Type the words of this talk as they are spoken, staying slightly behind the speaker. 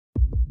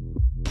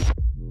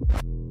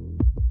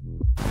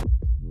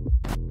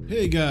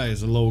Hey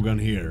guys, Logan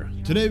here.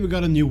 Today we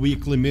got a new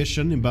weekly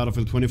mission in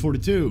Battlefield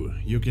 2042.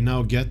 You can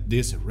now get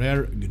this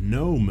rare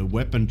gnome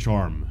weapon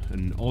charm,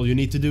 and all you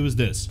need to do is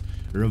this.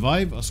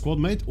 Revive a squad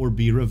mate or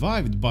be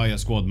revived by a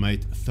squad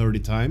mate 30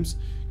 times,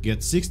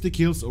 get 60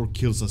 kills or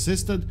kills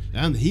assisted,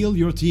 and heal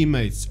your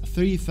teammates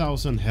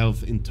 3000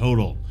 health in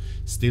total.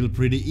 Still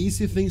pretty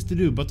easy things to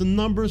do, but the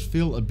numbers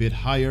feel a bit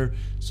higher,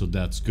 so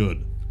that's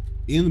good.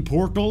 In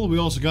Portal we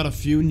also got a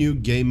few new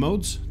game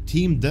modes.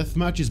 Team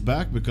Deathmatch is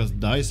back because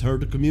DICE heard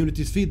the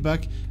community's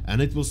feedback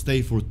and it will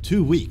stay for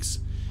 2 weeks.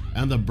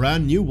 And a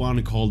brand new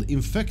one called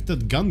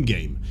Infected Gun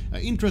Game,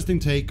 an interesting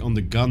take on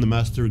the Gun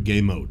Master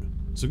game mode.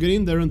 So get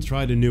in there and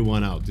try the new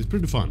one out, it's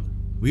pretty fun.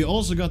 We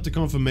also got the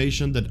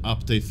confirmation that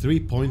update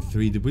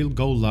 3.3 will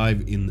go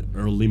live in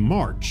early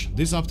March.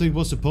 This update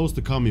was supposed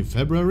to come in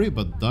February,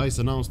 but DICE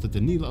announced that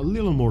they need a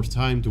little more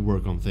time to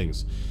work on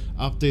things.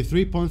 Update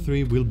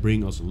 3.3 will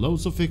bring us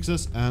loads of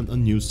fixes and a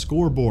new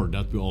scoreboard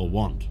that we all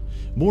want.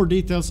 More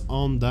details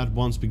on that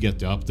once we get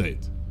the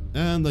update.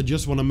 And I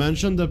just want to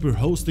mention that we're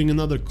hosting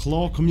another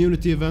Claw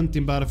community event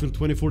in Battlefield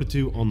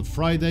 2042 on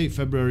Friday,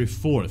 February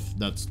 4th,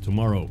 that's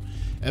tomorrow.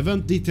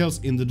 Event details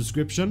in the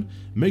description,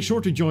 make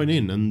sure to join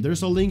in, and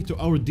there's a link to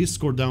our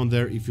Discord down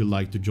there if you'd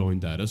like to join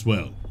that as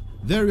well.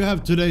 There you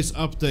have today's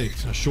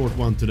update, a short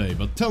one today,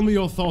 but tell me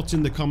your thoughts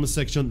in the comment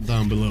section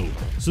down below.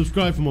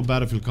 Subscribe for more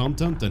Battlefield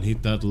content and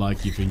hit that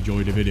like if you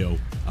enjoyed the video.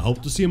 I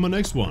hope to see you in my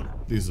next one.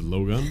 This is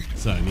Logan,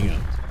 signing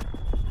out.